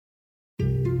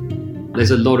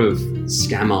There's a lot of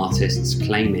scam artists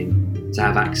claiming to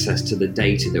have access to the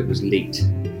data that was leaked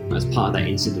as part of that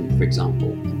incident, for example.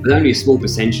 But only a small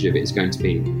percentage of it is going to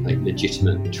be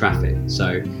legitimate traffic.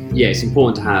 So yeah, it's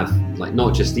important to have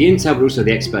not just the intel, but also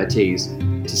the expertise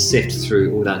to sift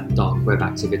through all that dark web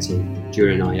activity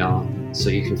during IR, so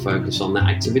you can focus on that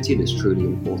activity that's truly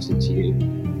important to you,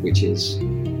 which is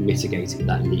mitigating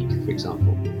that leak, for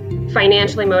example.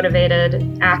 Financially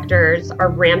motivated actors are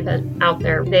rampant out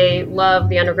there. They love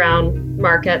the underground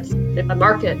markets. It's a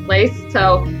marketplace,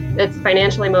 so it's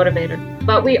financially motivated.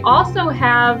 But we also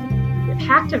have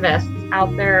hacktivists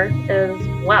out there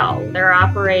as well. They're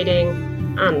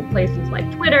operating on places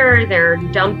like Twitter. They're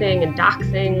dumping and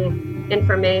doxing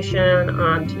information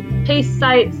onto paste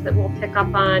sites that we'll pick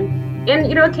up on.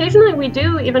 And, occasionally we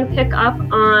do even pick up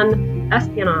on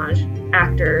espionage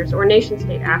actors or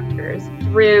nation-state actors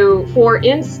through, for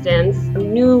instance,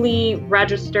 newly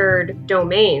registered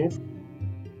domains.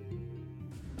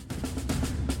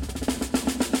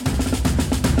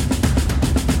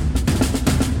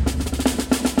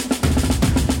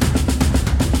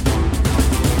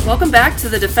 Welcome back to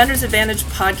the Defender's Advantage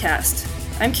podcast.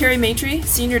 I'm Carrie Maitre,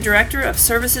 Senior Director of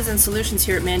Services and Solutions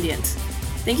here at Mandiant.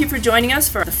 Thank you for joining us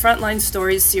for the Frontline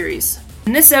Stories series.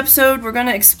 In this episode, we're going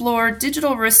to explore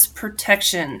digital risk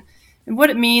protection and what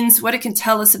it means, what it can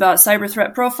tell us about cyber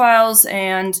threat profiles,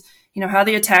 and how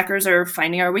the attackers are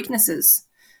finding our weaknesses.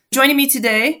 Joining me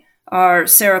today are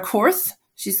Sarah Korth,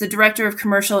 she's the Director of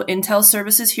Commercial Intel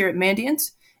Services here at Mandiant,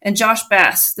 and Josh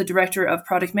Bass, the Director of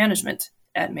Product Management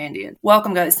at Mandiant.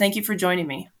 Welcome, guys. Thank you for joining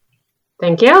me.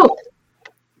 Thank you.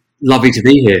 Lovely to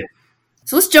be here.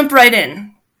 So let's jump right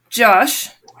in. Josh,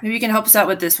 maybe you can help us out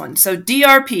with this one. So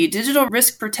DRP, digital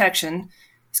risk protection,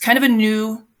 is kind of a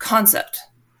new concept.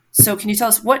 So can you tell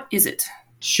us, what is it?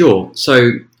 Sure.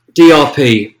 So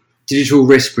DRP, digital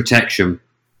risk protection.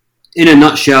 In a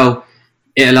nutshell,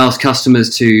 it allows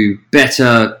customers to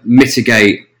better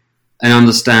mitigate and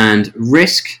understand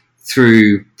risk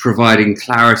through providing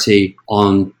clarity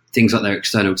on things like their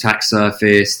external attack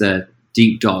surface, their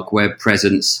deep dark web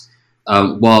presence,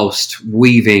 whilst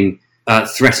weaving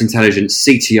threat intelligence,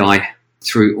 CTI,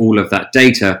 through all of that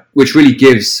data, which really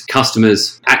gives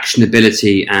customers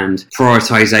actionability and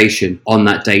prioritization on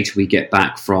that data we get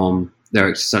back from their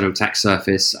external attack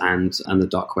surface and the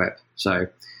dark web. So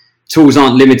tools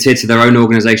aren't limited to their own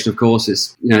organization, of course.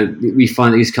 It's, we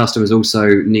find that these customers also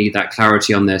need that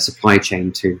clarity on their supply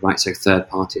chain too, right? So third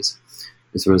parties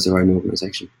as well as their own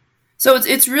organization. So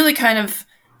it's really kind of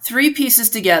three pieces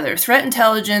together: threat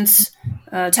intelligence,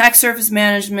 attack surface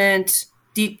management,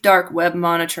 deep dark web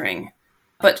monitoring,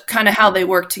 but kind of how they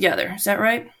work together. Is that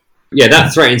right? Yeah,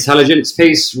 that threat intelligence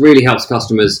piece really helps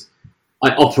customers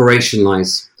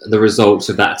operationalize the results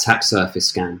of that attack surface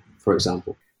scan, for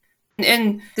example.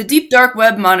 And the deep dark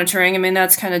web monitoring,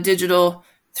 that's kind of digital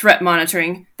threat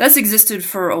monitoring. That's existed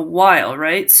for a while,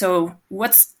 right? So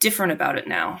what's different about it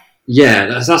now?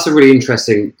 Yeah, that's a really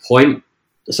interesting point.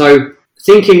 So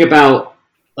thinking about,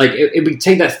 if we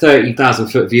take that 30,000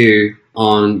 foot view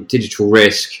on digital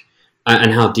risk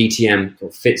and how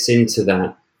DTM fits into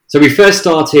that. So we first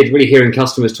started really hearing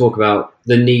customers talk about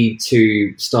the need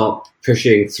to start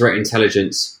pushing threat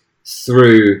intelligence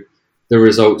through the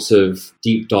results of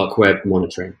deep dark web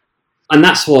monitoring. And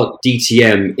that's what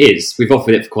DTM is. We've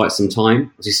offered it for quite some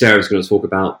time. Obviously, Sarah's going to talk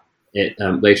about it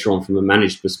later on from a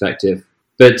managed perspective.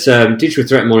 But digital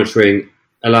threat monitoring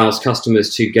allows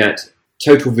customers to get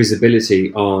total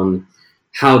visibility on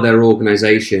how their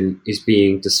organization is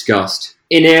being discussed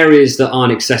in areas that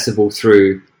aren't accessible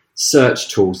through search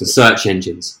tools and search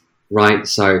engines, right?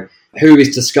 So who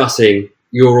is discussing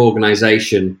your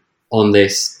organization on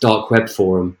this dark web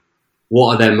forum?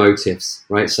 What are their motives,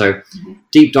 right? So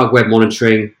deep dark web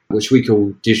monitoring, which we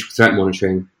call digital threat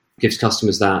monitoring, gives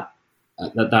customers that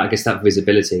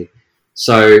visibility.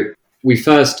 So we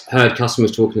first heard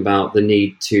customers talking about the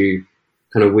need to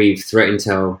kind of weave threat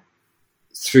intel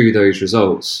through those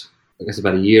results, I guess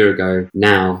about a year ago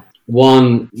now.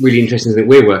 One really interesting thing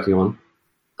we're working on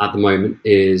at the moment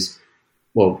is,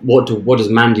 what does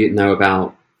Mandiant know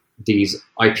about these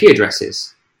IP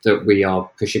addresses that we are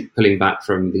pulling back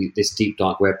from this deep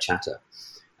dark web chatter,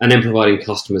 and then providing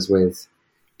customers with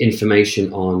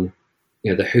information on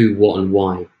the who, what, and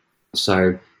why.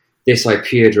 So this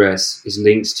IP address is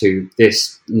linked to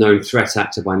this known threat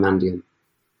actor by Mandiant.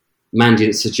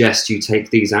 Mandiant suggests you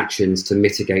take these actions to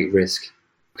mitigate risk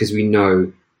because we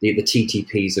know the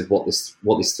TTPs of what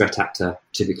this threat actor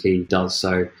typically does.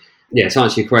 So yeah, to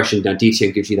answer your question,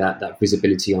 DTM gives you that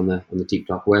visibility on the deep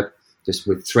dark web, just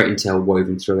with threat intel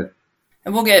woven through it.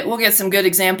 And we'll get some good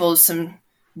examples, some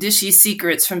dishy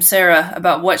secrets from Sarah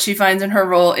about what she finds in her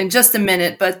role in just a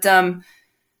minute. But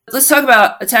let's talk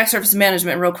about attack surface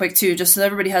management real quick too, just so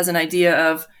everybody has an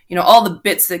idea of, all the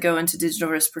bits that go into digital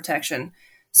risk protection.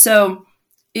 So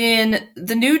in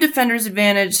the new Defender's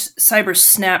Advantage Cyber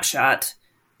Snapshot,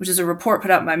 which is a report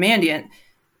put out by Mandiant,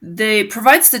 they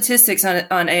provide statistics on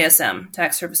ASM,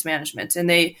 attack surface management, and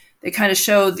they kind of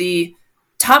show the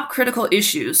top critical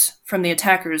issues from the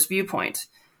attacker's viewpoint.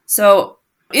 So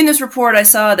in this report, I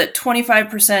saw that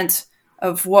 25%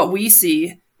 of what we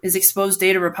see is exposed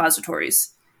data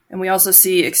repositories. And we also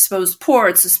see exposed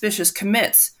ports, suspicious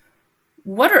commits.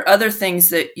 What are other things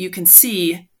that you can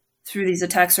see through these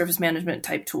attack surface management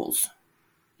type tools?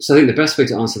 So I think the best way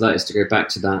to answer that is to go back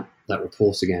to that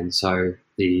report again. So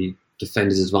the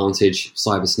Defender's Advantage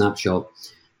Cyber Snapshot.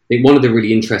 I think one of the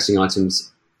really interesting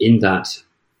items in that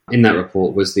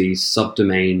report was the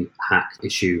subdomain hack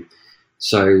issue.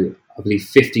 So I believe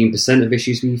 15% of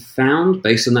issues we found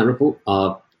based on that report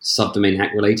are subdomain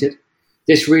hack related.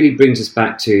 This really brings us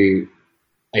back to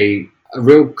a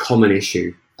real common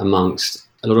issue amongst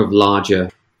a lot of larger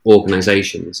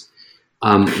organizations,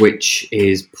 which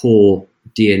is poor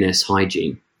DNS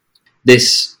hygiene.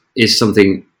 This is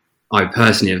something I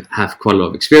personally have quite a lot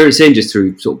of experience in, just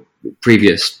through sort of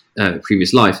previous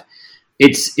life.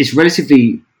 It's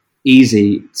relatively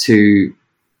easy to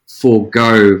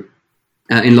forego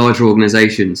in larger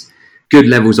organizations good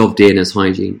levels of DNS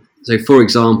hygiene. So, for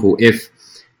example, if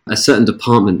a certain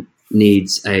department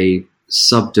needs a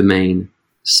subdomain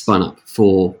spun up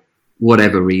for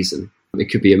whatever reason,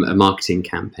 it could be a marketing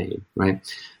campaign, right?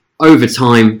 Over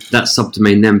time, that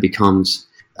subdomain then becomes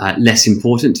less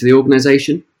important to the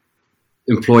organization.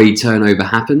 Employee turnover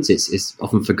happens; it's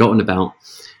often forgotten about.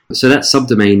 So that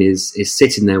subdomain is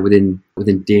sitting there within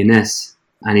DNS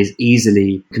and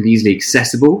can be easily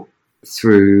accessible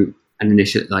through an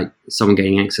initial, like someone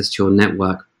getting access to your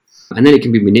network, and then it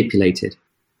can be manipulated.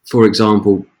 For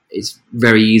example, it's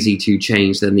very easy to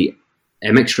change then the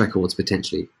MX records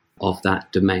potentially of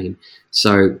that domain.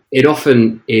 So it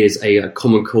often is a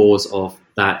common cause of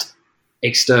that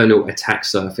external attack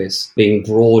surface being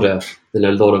broader than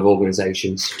a lot of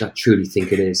organizations that truly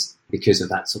think it is, because of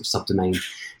that sort of subdomain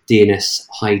DNS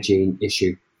hygiene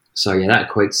issue. So yeah, that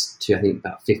equates to, I think,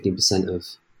 about 15%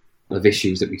 of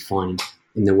issues that we find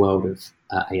in the world of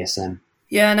ASM.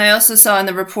 Yeah, and I also saw in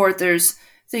the report there's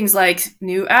things like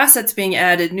new assets being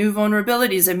added, new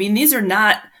vulnerabilities. I mean, these are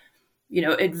not,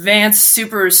 advanced,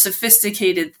 super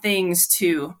sophisticated things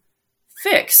to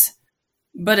fix.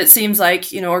 But it seems like,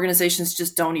 organizations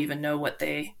just don't even know what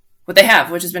they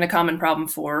have, which has been a common problem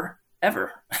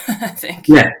forever, I think.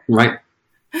 Yeah, right.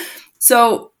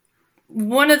 So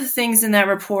one of the things in that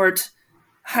report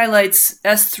highlights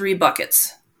S3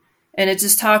 buckets. And it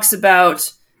just talks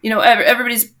about,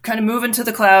 everybody's kind of moving to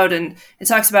the cloud, and it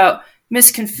talks about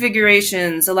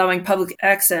misconfigurations, allowing public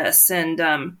access,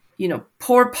 and,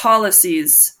 poor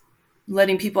policies,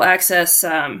 letting people access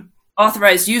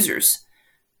authorized users.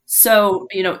 So,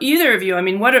 either of you, I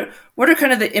mean, what are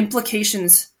kind of the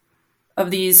implications of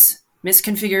these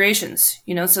misconfigurations,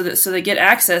 so they get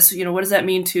access, what does that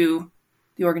mean to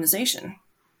the organization?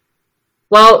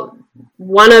 Well,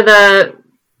 one of the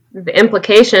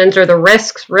implications or the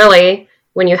risks really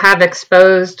when you have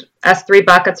exposed S3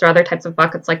 buckets or other types of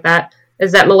buckets like that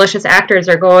is that malicious actors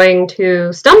are going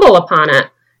to stumble upon it.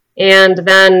 And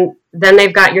then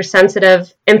they've got your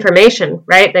sensitive information,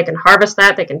 right? They can harvest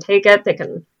that, they can take it, they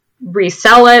can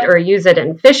resell it or use it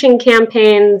in phishing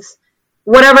campaigns,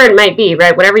 whatever it might be,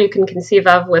 right? Whatever you can conceive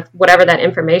of with whatever that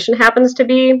information happens to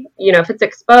be, if it's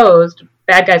exposed,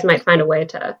 bad guys might find a way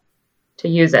to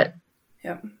use it.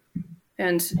 Yeah.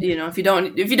 And, if you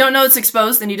don't know it's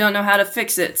exposed, then you don't know how to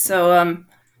fix it. So,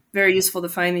 very useful to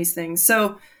find these things.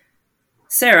 So,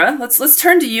 Sarah, let's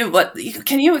turn to you.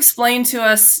 Can you explain to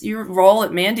us your role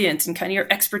at Mandiant and kind of your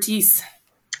expertise?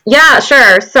 Yeah,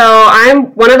 sure. So I'm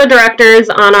one of the directors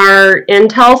on our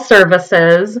Intel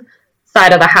services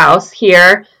side of the house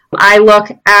here. I look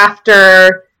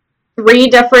after 3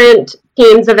 different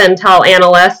teams of Intel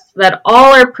analysts that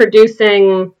all are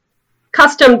producing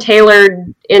custom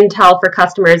tailored Intel for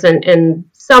customers in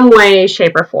some way,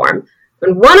 shape, or form.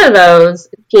 And one of those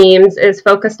teams is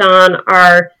focused on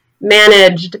our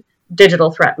managed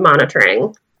digital threat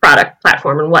monitoring product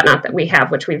platform and whatnot that we have,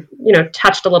 which we've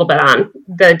touched a little bit on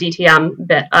the DTM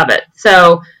bit of it.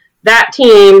 So that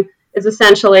team is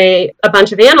essentially a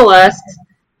bunch of analysts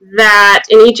that,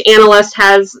 and each analyst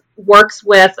works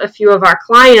with a few of our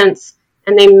clients,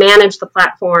 and they manage the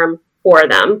platform for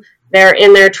them. They're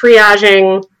in there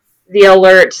triaging the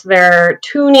alerts, they're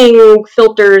tuning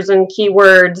filters and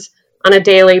keywords on a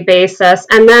daily basis.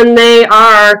 And then they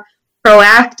are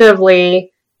proactively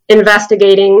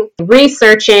investigating,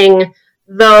 researching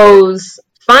those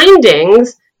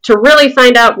findings to really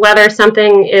find out whether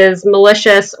something is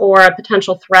malicious or a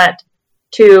potential threat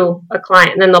to a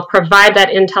client. And then they'll provide that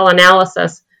intel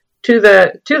analysis to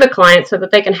the client so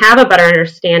that they can have a better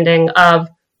understanding of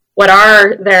what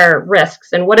are their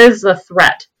risks and what is the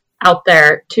threat out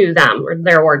there to them or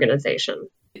their organization.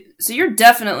 So you're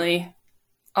definitely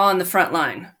on the front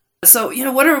line. So,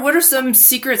 what are some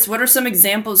secrets? What are some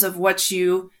examples of what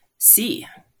you see?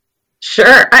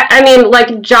 Sure. I mean,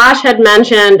 like Josh had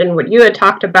mentioned and what you had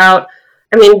talked about,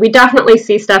 I mean, we definitely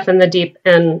see stuff in the deep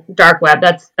and dark web.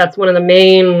 That's one of the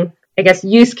main, I guess,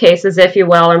 use cases, if you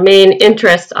will, or main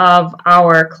interests of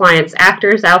our clients,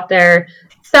 actors out there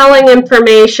selling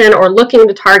information or looking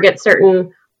to target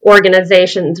certain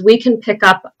organizations. We can pick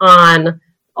up on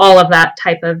all of that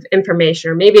type of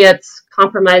information, or maybe it's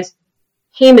compromised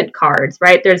payment cards,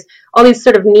 right? There's all these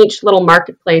sort of niche little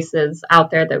marketplaces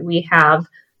out there that we have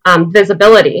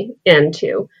visibility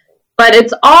into. But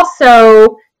it's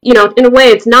also, in a way,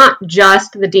 it's not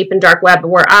just the deep and dark web,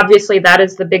 where obviously that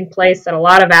is the big place that a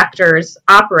lot of actors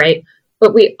operate.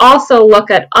 But we also look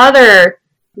at other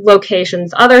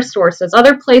locations, other sources,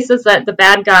 other places that the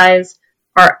bad guys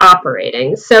are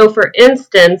operating. So, for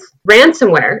instance,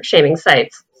 ransomware shaming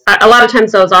sites. A lot of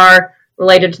times those are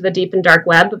related to the deep and dark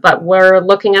web, but we're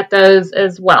looking at those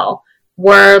as well.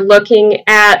 We're looking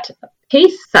at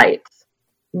paste sites.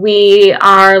 We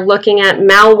are looking at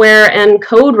malware and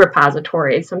code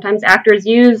repositories. Sometimes actors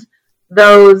use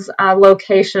those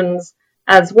locations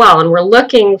as well. And we're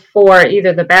looking for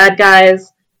either the bad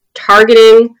guys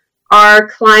targeting our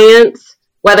clients,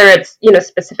 whether it's,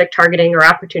 specific targeting or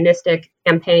opportunistic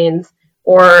campaigns,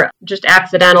 or just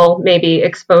accidental, maybe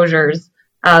exposures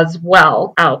as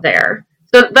well out there.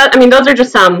 So those are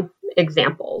just some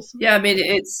examples. Yeah, I mean,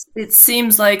 it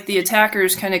seems like the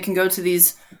attackers kind of can go to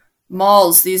these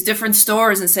malls, these different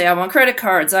stores, and say, I want credit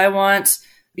cards, I want,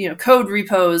 code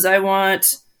repos, I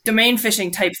want domain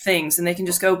phishing type things, and they can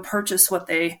just go purchase what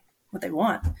they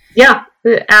want. Yeah,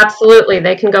 absolutely.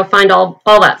 They can go find all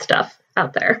that stuff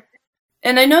out there.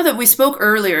 And I know that we spoke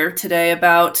earlier today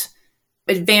about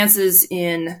advances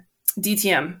in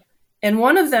DTM, and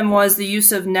one of them was the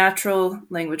use of natural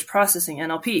language processing,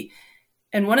 NLP.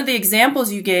 And one of the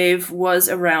examples you gave was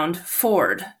around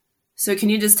Ford. So can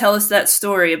you just tell us that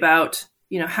story about,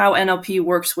 how NLP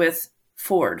works with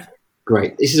Ford?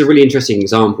 Great. This is a really interesting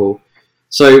example.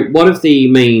 So one of the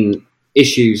main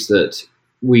issues that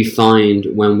we find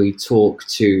when we talk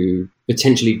to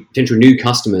potential new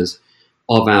customers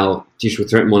of our digital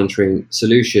threat monitoring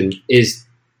solution is,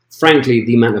 frankly,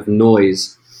 the amount of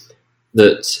noise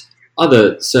that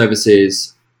other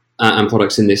services and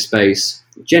products in this space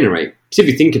generate. So if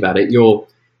you think about it, you're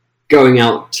going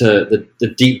out to the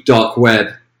deep dark web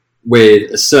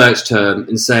with a search term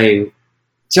and saying,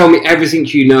 tell me everything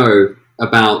you know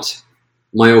about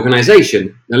my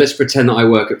organization. Now let's pretend that I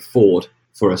work at Ford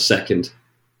for a second.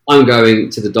 I'm going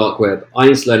to the dark web. I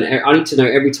need to know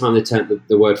every time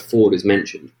the word Ford is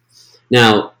mentioned.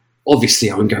 Now, obviously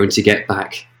I'm going to get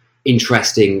back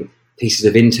interesting pieces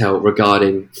of intel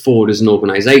regarding Ford as an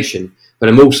organization, but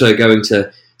I'm also going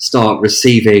to start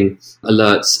receiving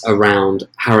alerts around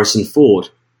Harrison Ford,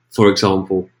 for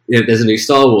example. There's a new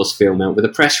Star Wars film out with a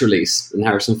press release and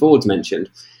Harrison Ford's mentioned.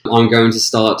 I'm going to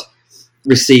start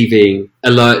receiving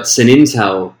alerts and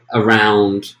intel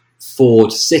around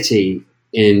Ford City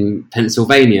in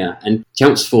Pennsylvania and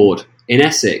Chelmsford in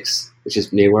Essex, which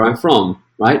is near where I'm from,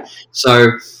 right?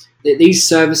 So these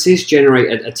services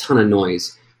generate a ton of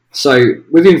noise. So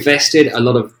we've invested a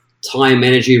lot of time,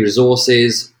 energy,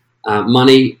 resources,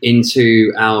 money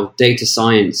into our data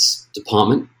science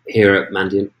department here at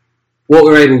Mandiant. What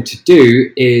we're able to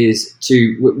do is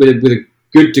with a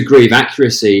good degree of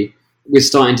accuracy, we're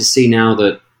starting to see now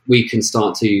that we can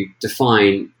start to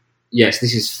define, yes,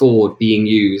 this is Ford being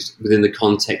used within the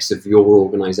context of your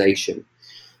organization.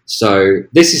 So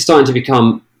this is starting to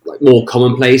become more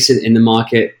commonplace in the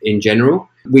market in general.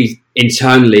 We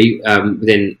internally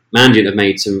within Mandiant have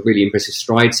made some really impressive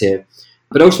strides here.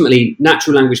 But ultimately,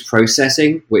 natural language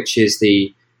processing, which is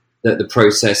the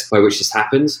process by which this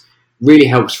happens, really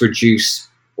helps reduce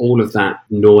all of that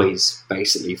noise,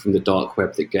 basically, from the dark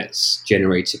web that gets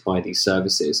generated by these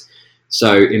services.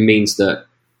 So it means that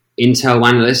Intel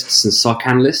analysts and SOC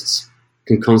analysts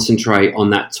can concentrate on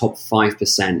that top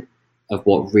 5% of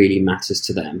what really matters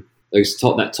to them.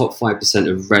 That top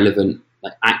 5% of relevant,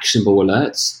 actionable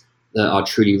alerts that are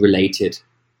truly related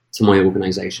to my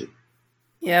organization.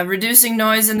 Yeah, reducing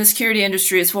noise in the security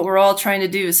industry is what we're all trying to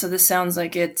do. So this sounds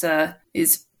like it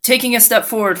is taking a step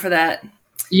forward for that.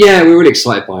 Yeah, we're really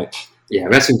excited by it. Yeah,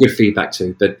 we had some good feedback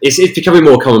too, but it's becoming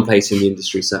more commonplace in the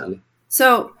industry, certainly.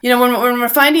 So, when we're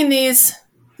finding these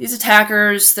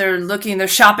attackers, they're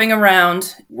shopping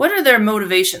around. What are their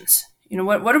motivations?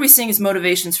 What are we seeing as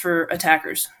motivations for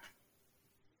attackers?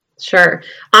 Sure.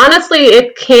 Honestly,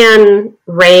 it can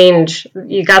range.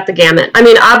 You got the gamut. I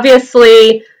mean,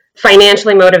 obviously,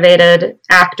 financially motivated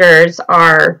actors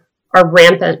are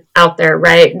rampant out there,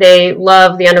 right? They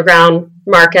love the underground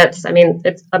markets. I mean,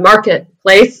 it's a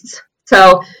marketplace,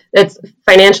 so it's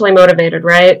financially motivated,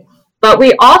 right? But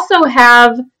we also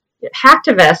have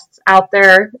hacktivists out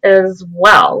there as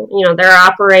well. They're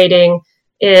operating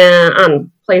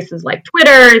on places like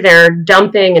Twitter. They're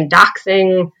dumping and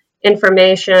doxing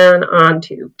information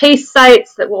onto case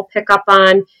sites that we'll pick up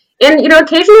on. And,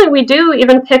 occasionally we do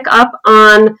even pick up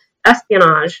on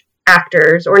espionage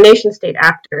actors or nation state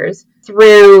actors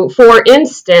through, for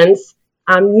instance,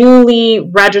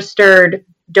 newly registered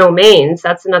domains.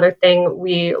 That's another thing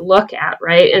we look at,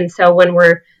 right? And so when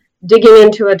we're digging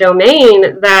into a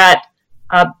domain that,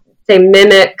 say,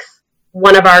 mimics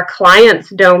one of our clients'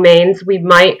 domains, we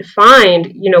might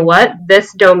find,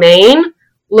 this domain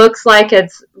looks like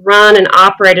it's run and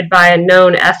operated by a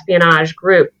known espionage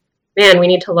group. Man, we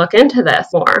need to look into this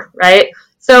more, right?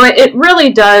 So it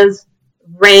really does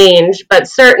range, but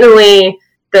certainly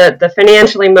the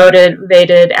financially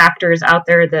motivated actors out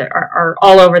there that are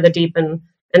all over the deep and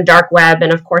dark web,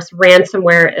 and of course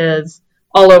ransomware is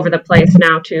all over the place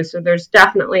now too. So there's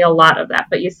definitely a lot of that,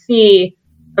 but you see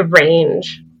a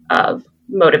range of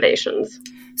motivations.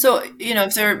 So,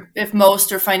 if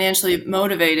most are financially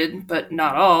motivated, but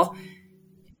not all,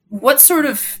 what sort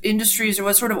of industries or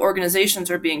what sort of organizations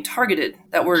are being targeted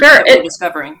that we're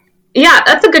discovering? Yeah,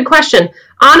 that's a good question.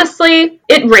 Honestly,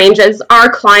 it ranges. Our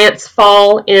clients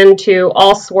fall into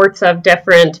all sorts of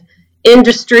different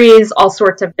industries, all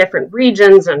sorts of different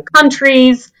regions and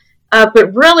countries.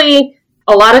 But really,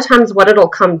 a lot of times what it'll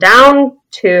come down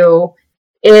to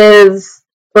is,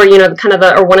 or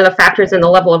one of the factors in the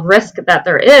level of risk that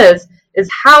there is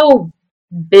how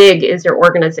big is your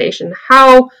organization?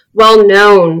 How well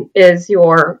known is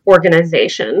your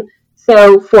organization?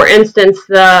 So, for instance,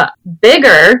 the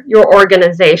bigger your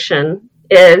organization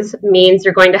means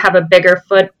you're going to have a bigger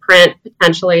footprint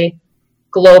potentially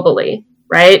globally,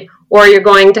 right? Or you're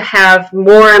going to have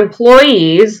more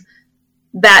employees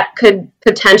that could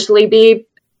potentially be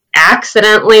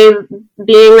accidentally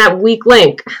being that weak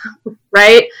link,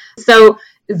 right? So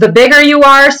the bigger you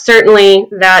are, certainly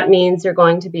that means you're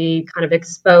going to be kind of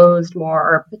exposed more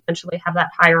or potentially have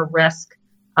that higher risk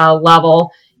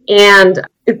level. And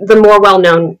the more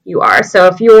well-known you are. So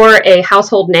if you're a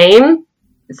household name,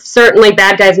 certainly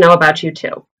bad guys know about you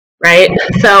too, right?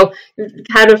 So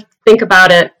kind of think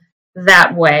about it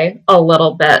that way a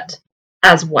little bit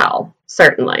as well,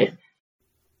 certainly.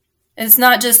 And it's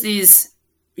not just these,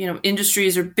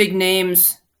 industries or big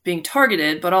names being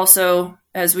targeted, but also,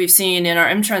 as we've seen in our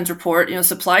MTrends report,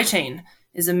 supply chain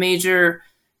is a major,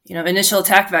 initial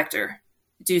attack vector.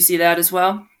 Do you see that as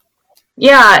well?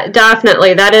 Yeah,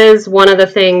 definitely. That is one of the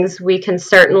things we can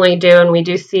certainly do, and we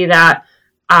do see that.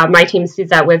 My team sees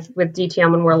that with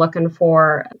DTM when we're looking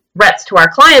for threats to our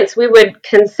clients. We would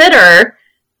consider,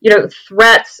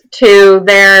 threats to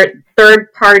their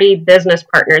third-party business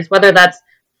partners, whether that's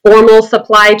formal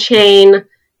supply chain,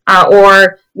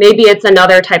 or maybe it's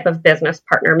another type of business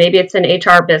partner. Maybe it's an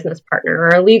HR business partner or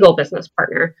a legal business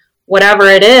partner. Whatever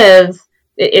it is,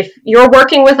 if you're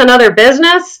working with another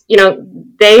business,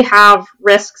 they have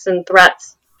risks and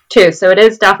threats too. So it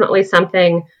is definitely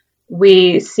something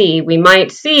we see. We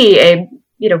might see a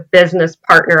business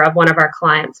partner of one of our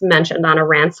clients mentioned on a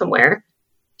ransomware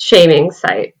shaming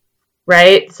site,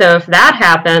 right? So if that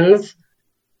happens,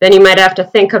 then you might have to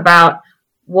think about,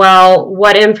 well,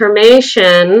 what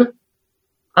information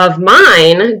of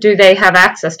mine do they have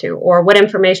access to? Or what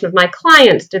information of my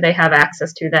clients do they have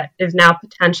access to that is now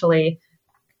potentially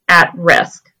at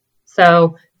risk?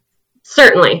 So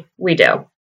certainly we do. I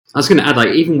was going to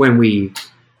add, even when we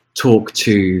talk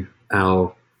to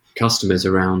our customers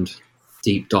around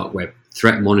deep dark web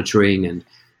threat monitoring and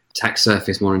attack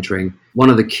surface monitoring, one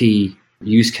of the key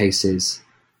use cases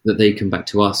that they come back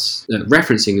to us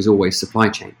referencing is always supply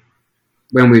chain.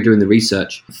 When we were doing the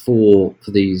research for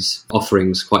these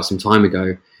offerings quite some time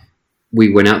ago,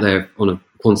 we went out there on a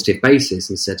quantitative basis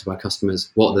and said to our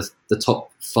customers, what are the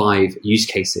top 5 use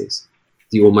cases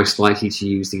that you're most likely to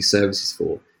use these services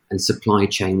for? And supply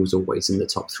chain was always in the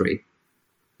top 3. I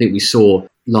think we saw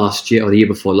last year or the year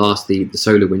before last, the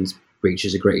SolarWinds breach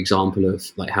is a great example of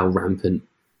how rampant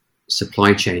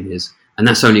supply chain is. And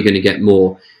that's only going to get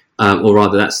more or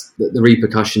rather that's the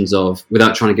repercussions of,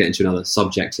 without trying to get into another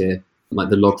subject here, like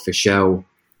the Log4Shell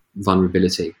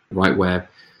vulnerability, right, where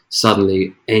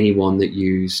suddenly anyone that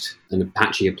used an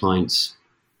Apache appliance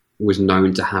was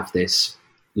known to have this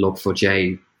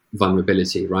Log4j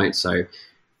vulnerability, right? So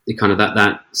the kind of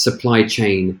that supply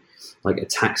chain like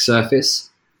attack surface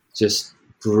just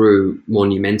grew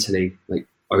monumentally like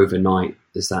overnight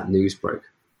as that news broke.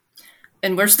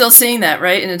 And we're still seeing that,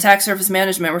 right? In attack surface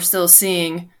management, we're still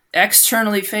seeing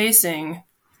externally facing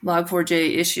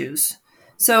Log4j issues.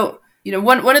 So,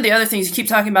 one of the other things, you keep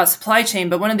talking about supply chain,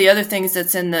 but one of the other things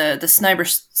that's in the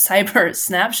cyber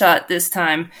snapshot this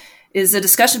time is a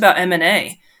discussion about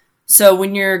M&A. So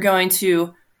when you're going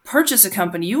to purchase a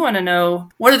company, you want to know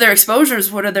what are their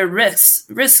exposures, what are their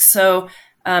risks. So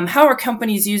how are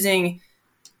companies using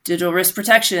digital risk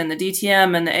protection, the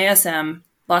DTM and the ASM,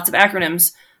 lots of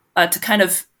acronyms, to kind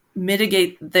of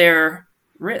mitigate their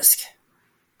risk?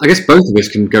 I guess both of us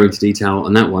can go into detail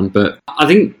on that one, but I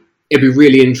think it'd be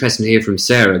really interesting to hear from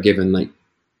Sarah, given like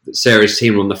Sarah's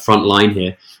team are on the front line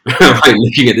here, right,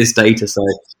 looking at this data. So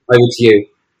over to you.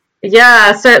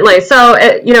 Yeah, certainly. So,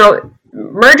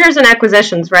 mergers and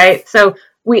acquisitions, right? So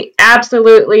we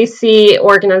absolutely see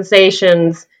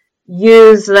organizations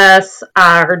use this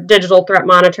or digital threat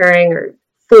monitoring or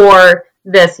for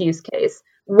this use case,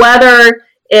 whether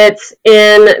it's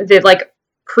in the like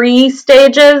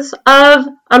pre-stages of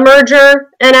a merger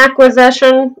and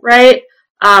acquisition, right?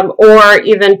 Or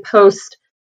even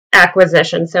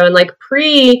post-acquisition. So in like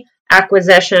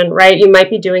pre-acquisition, right, you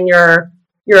might be doing your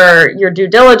due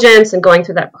diligence and going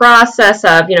through that process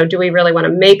of, do we really want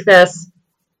to make this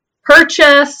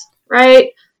purchase, right?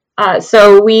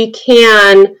 So we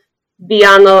can be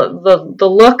on the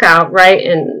lookout, right,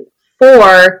 and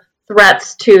for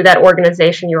threats to that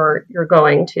organization you're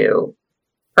going to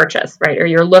purchase, right, or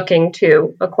you're looking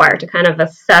to acquire, to kind of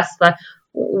assess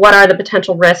what are the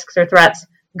potential risks or threats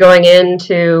going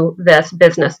into this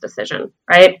business decision,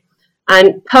 right?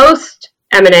 And post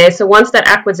M&A, so once that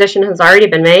acquisition has already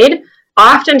been made,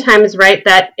 oftentimes, right,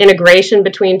 that integration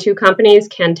between two companies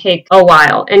can take a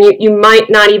while. And you might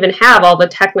not even have all the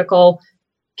technical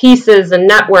pieces and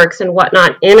networks and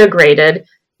whatnot integrated,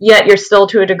 yet you're still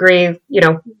to a degree,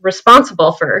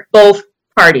 responsible for both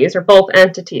parties or both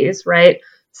entities, right?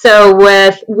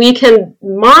 So we can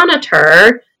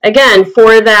monitor, again,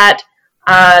 for that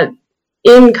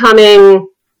incoming,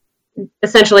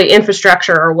 essentially,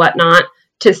 infrastructure or whatnot,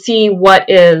 to see what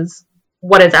is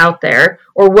out there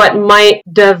or what might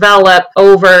develop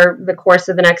over the course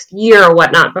of the next year or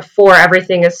whatnot before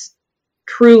everything is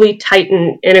truly tight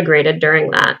and integrated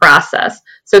during that process.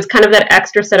 So it's kind of that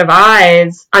extra set of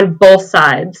eyes on both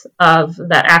sides of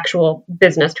that actual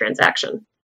business transaction.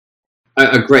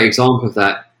 A great example of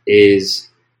that is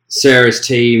Sarah's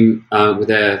team with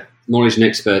their knowledge and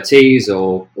expertise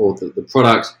or the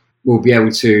product will be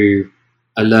able to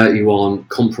alert you on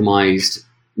compromised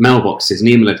mailboxes and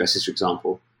email addresses, for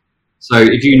example. So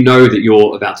if you know that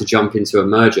you're about to jump into a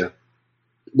merger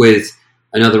with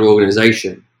another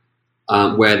organization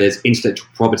where there's intellectual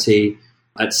property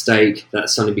at stake that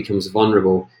suddenly becomes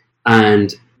vulnerable,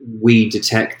 and we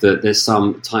detect that there's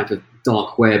some type of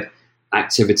dark web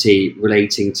activity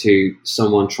relating to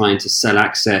someone trying to sell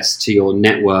access to your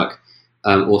network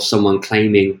or someone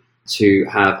claiming to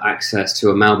have access to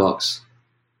a mailbox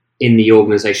in the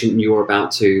organization you're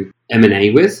about to M&A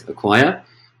with, acquire,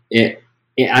 it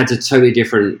adds a totally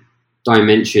different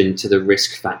dimension to the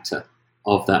risk factor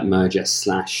of that merger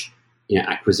 /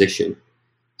 acquisition.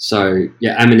 So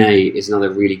yeah, M&A is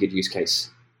another really good use case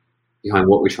behind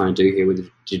what we're trying to do here with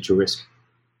digital risk.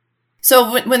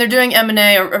 So when they're doing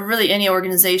M&A or really any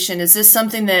organization, is this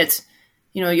something that,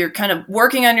 you're kind of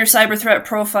working on your cyber threat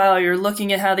profile, you're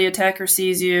looking at how the attacker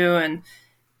sees you, and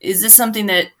is this something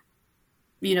that,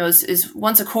 is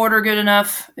once a quarter good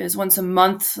enough? Is once a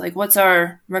month? Like, what's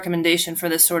our recommendation for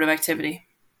this sort of activity?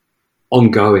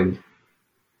 Ongoing.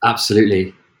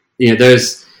 Absolutely.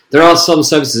 There are some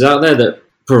services out there that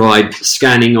provide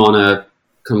scanning on a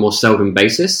kind of more seldom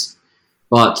basis,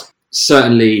 but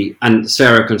certainly, and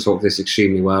Sarah can talk this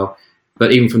extremely well,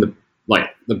 but even from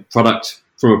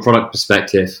from a product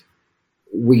perspective,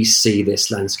 we see this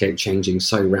landscape changing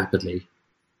so rapidly,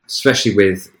 especially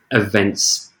with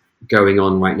events going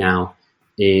on right now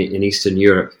in Eastern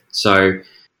Europe. So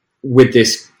with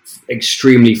this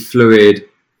extremely fluid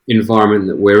environment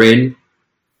that we're in,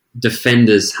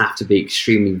 defenders have to be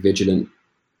extremely vigilant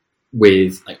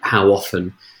with how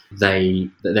often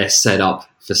they're set up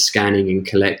for scanning and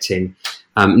collecting,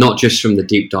 not just from the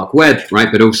deep dark web,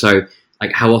 right, but also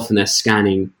how often they're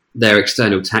scanning their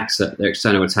external attack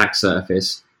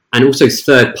surface and also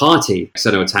third-party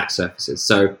external attack surfaces.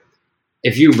 So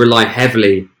if you rely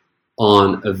heavily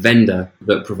on a vendor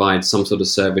that provides some sort of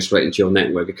service right into your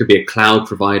network, it could be a cloud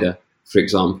provider, for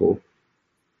example,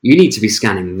 you need to be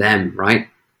scanning them, right,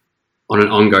 on an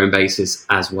ongoing basis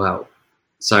as well.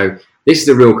 So this is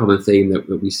a real common theme that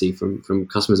we see from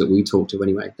customers that we talk to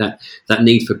anyway, that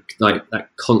need for like that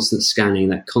constant scanning,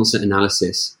 that constant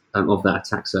analysis of that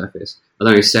attack surface. I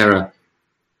don't know, Sarah,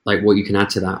 like what you can add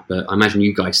to that, but I imagine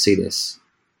you guys see this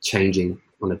changing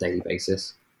on a daily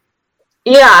basis.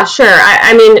 Yeah, sure.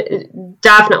 I mean,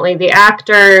 definitely the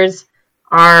actors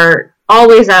are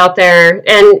always out there.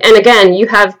 And again, you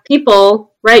have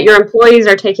people, right? Your employees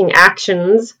are taking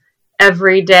actions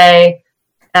every day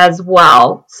as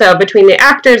well. So between the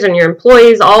actors and your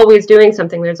employees always doing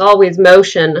something, there's always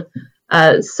motion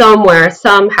somewhere,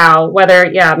 somehow, whether,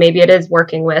 maybe it is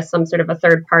working with some sort of a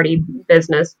third-party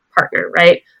business partner,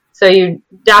 right? So you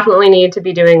definitely need to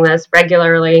be doing this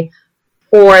regularly.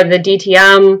 For the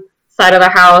DTM side of the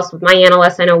house, with my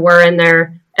analysts, I know we're in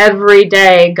there every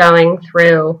day going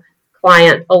through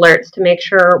client alerts to make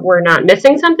sure we're not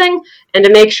missing something and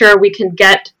to make sure we can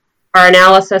get our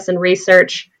analysis and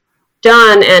research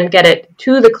done and get it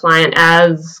to the client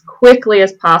as quickly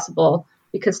as possible,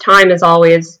 because time is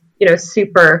always,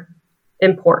 super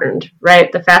important,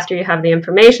 right? The faster you have the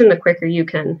information, the quicker you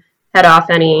can head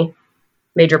off any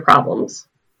major problems.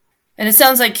 And it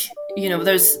sounds like,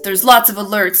 there's lots of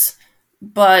alerts,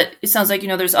 but it sounds like,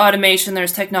 there's automation,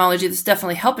 there's technology that's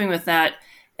definitely helping with that.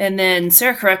 And then,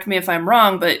 Sarah, correct me if I'm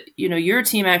wrong, but, your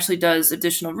team actually does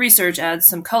additional research, adds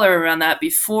some color around that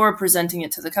before presenting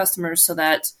it to the customers so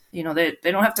that, they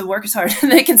don't have to work as hard.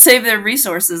 They can save their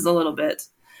resources a little bit.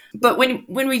 But when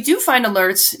we do find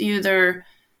alerts, either,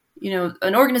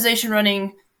 an organization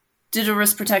running digital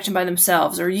risk protection by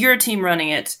themselves or your team running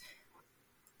it,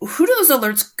 who do those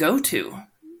alerts go to?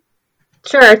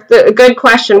 Sure. Good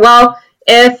question. Well,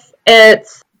 if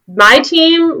it's my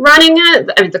team running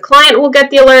it, the client will get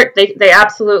the alert. They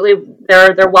absolutely,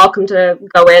 they're welcome to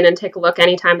go in and take a look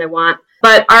anytime they want.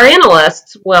 But our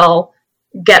analysts will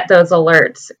get those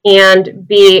alerts and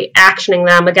be actioning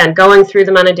them, again, going through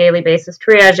them on a daily basis,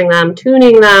 triaging them,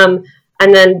 tuning them,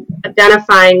 and then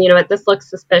identifying, this looks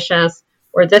suspicious,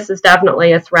 or this is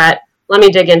definitely a threat. Let me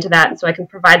dig into that. And so I can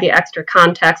provide the extra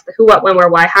context, the who, what, when, where,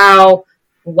 why, how.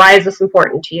 Why is this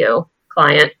important to you,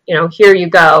 client? Here you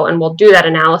go, and we'll do that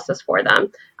analysis for them.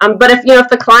 But if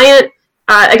the client,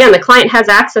 again, the client has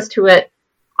access to it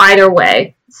either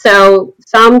way. So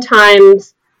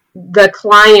sometimes the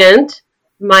client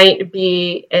might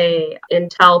be a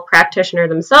Intel practitioner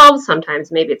themselves.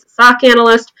 Sometimes maybe it's a SOC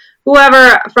analyst.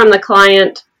 Whoever from the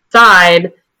client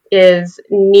side is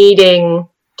needing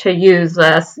to use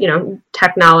this,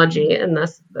 technology and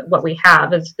this, what we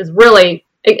have is really,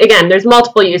 again, there's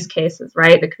multiple use cases,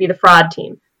 right? It could be the fraud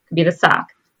team, could be the SOC,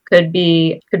 could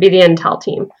be the Intel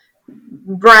team.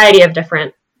 Variety of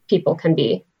different people can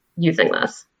be using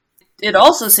this. It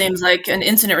also seems like an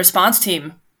incident response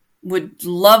team would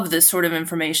love this sort of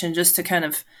information just to kind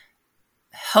of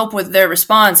help with their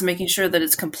response, making sure that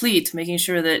it's complete, making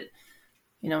sure that,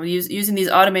 using these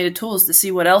automated tools to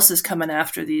see what else is coming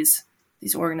after these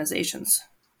organizations.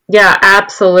 Yeah,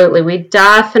 absolutely. We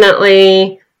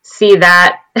definitely see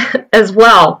that as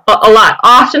well a lot.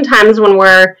 Oftentimes when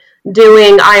we're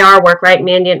doing IR work, right,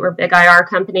 Mandiant, we're a big IR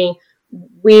company,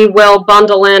 we will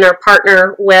bundle in or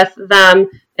partner with them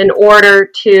in order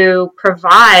to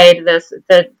provide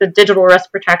the digital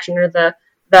risk protection or the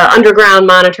underground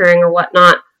monitoring or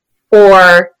whatnot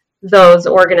for those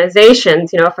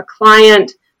organizations. If a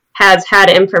client has had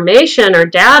information or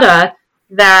data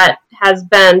that has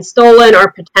been stolen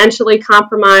or potentially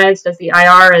compromised as the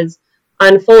IR is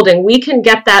unfolding, we can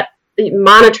get that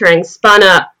monitoring spun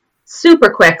up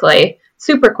super quickly,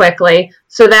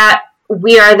 so that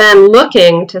we are then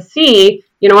looking to see,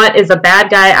 is a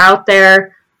bad guy out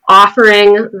there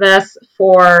offering this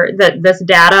this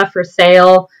data for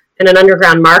sale in an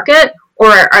underground market,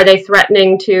 or are they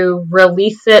threatening to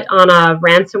release it on a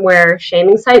ransomware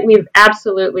shaming site? We've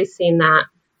absolutely seen that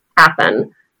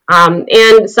happen.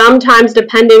 And sometimes,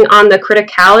 depending on the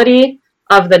criticality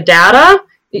of the data,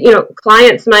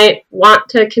 clients might want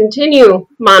to continue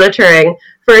monitoring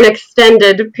for an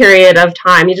extended period of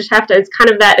time. You just have to, it's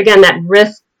kind of that, again, that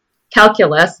risk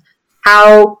calculus.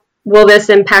 How will this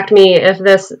impact me if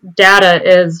this data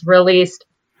is released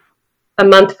a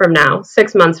month from now,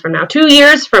 6 months from now, 2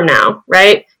 years from now,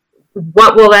 right?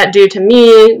 What will that do to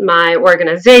me, my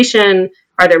organization?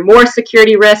 Are there more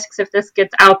security risks if this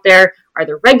gets out there? Are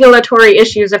there regulatory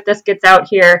issues if this gets out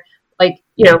here?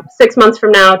 6 months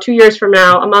from now, 2 years from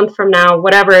now, a month from now,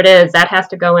 whatever it is, that has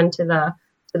to go into the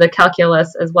the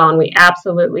calculus as well. And we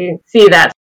absolutely see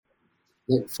that.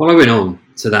 Following on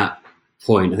to that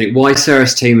point, I think why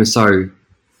Sarah's team is so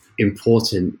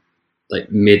important,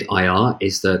 like mid IR,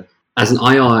 is that as an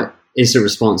IR incident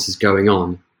response is going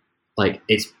on, like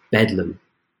it's bedlam.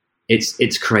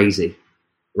 It's crazy,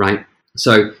 right?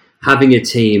 So having a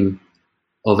team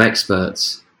of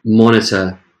experts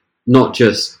monitor not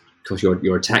just because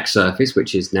your attack surface,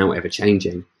 which is now ever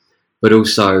changing, but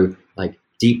also like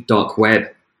deep dark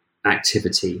web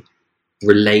activity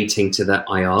relating to that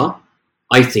IR,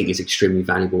 I think is extremely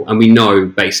valuable. And we know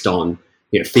based on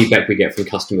feedback we get from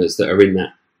customers that are in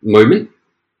that moment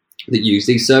that use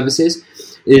these services,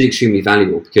 it is extremely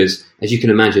valuable because, as you can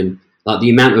imagine, like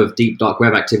the amount of deep dark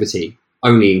web activity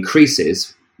only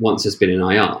increases once there's been an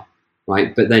IR,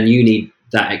 right? But then you need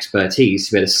that expertise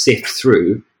to be able to sift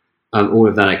through all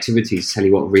of that activity to tell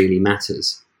you what really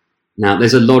matters. Now,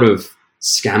 there's a lot of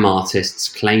scam artists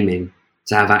claiming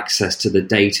to have access to the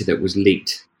data that was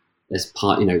leaked as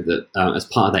part, as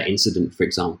part of that incident, for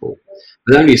example.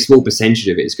 But only a small percentage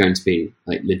of it is going to be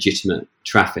like legitimate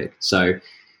traffic. So,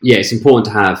 yeah, it's important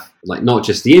to have like not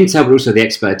just the intel, but also the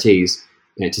expertise,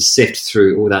 to sift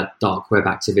through all that dark web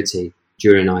activity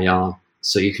during IR,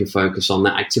 so you can focus on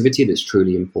that activity that's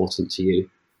truly important to you,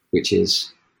 which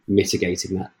is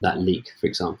mitigating that leak, for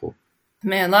example.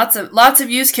 Man, lots of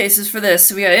use cases for this.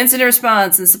 So we got incident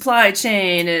response and supply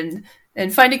chain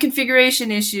and finding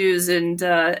configuration issues and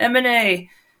M&A.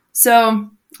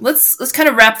 So let's kind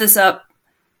of wrap this up.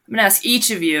 I'm going to ask each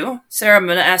of you. Sarah, I'm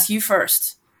going to ask you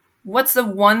first. What's the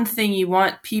one thing you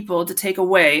want people to take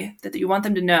away that you want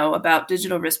them to know about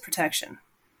digital risk protection?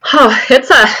 Oh, it's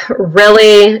a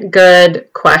really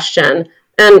good question.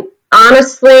 And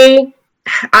honestly,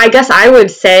 I guess I would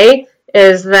say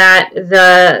is that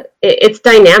it's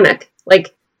dynamic.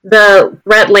 Like the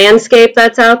threat landscape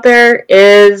that's out there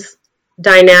is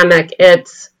dynamic.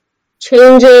 It's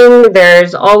changing.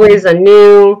 There's always a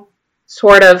new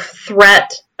sort of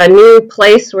threat, a new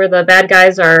place where the bad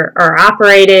guys are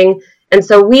operating. And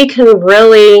so we can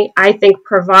really, I think,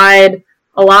 provide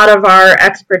a lot of our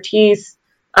expertise,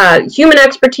 human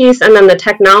expertise, and then the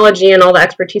technology and all the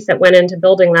expertise that went into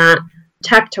building that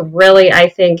tech to really, I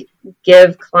think,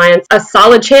 give clients a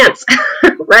solid chance,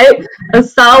 right? A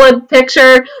solid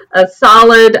picture, a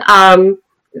solid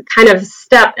kind of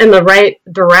step in the right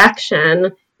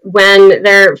direction when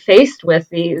they're faced with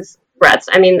these threats.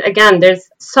 I mean, again, there's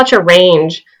such a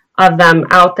range of them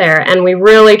out there, and we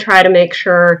really try to make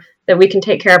sure that we can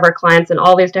take care of our clients in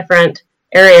all these different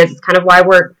areas. It's kind of why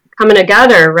we're coming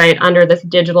together, right, under this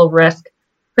digital risk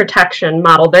protection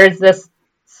model. There's this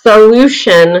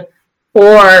solution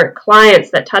for clients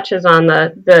that touches on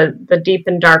the deep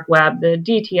and dark web, the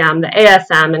DTM, the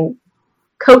ASM, and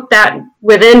coat that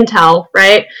with intel,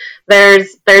 right?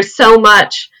 There's so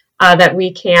much that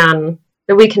we can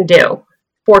do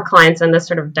for clients in this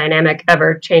sort of dynamic,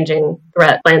 ever-changing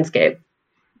threat landscape.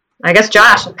 I guess,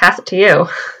 Josh, I'll pass it to you.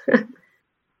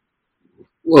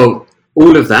 Well,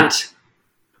 all of that,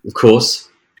 of course,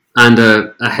 and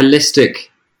a holistic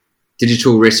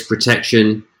digital risk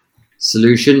protection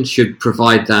solution should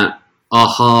provide that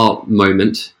aha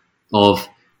moment of,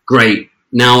 great,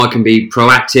 now I can be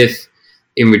proactive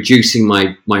in reducing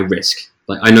my risk.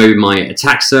 Like I know my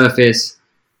attack surface,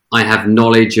 I have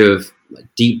knowledge of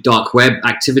deep dark web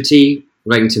activity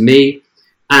relating to me,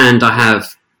 and I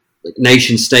have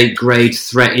nation state grade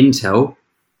threat intel,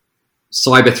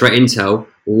 cyber threat intel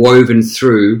woven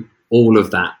through all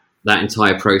of that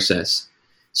entire process.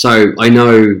 So I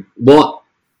know what,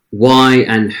 why,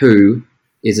 and who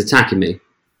is attacking me.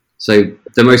 So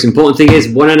the most important thing is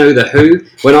when I know the who,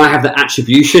 when I have the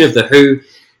attribution of the who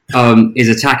is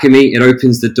attacking me, it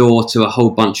opens the door to a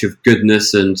whole bunch of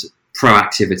goodness and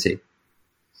proactivity.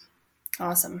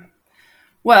 Awesome.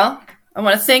 Well, I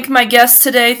want to thank my guests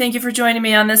today. Thank you for joining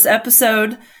me on this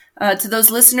episode. To those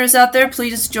listeners out there,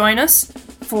 please join us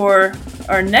for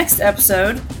our next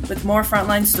episode with more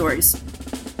Frontline Stories.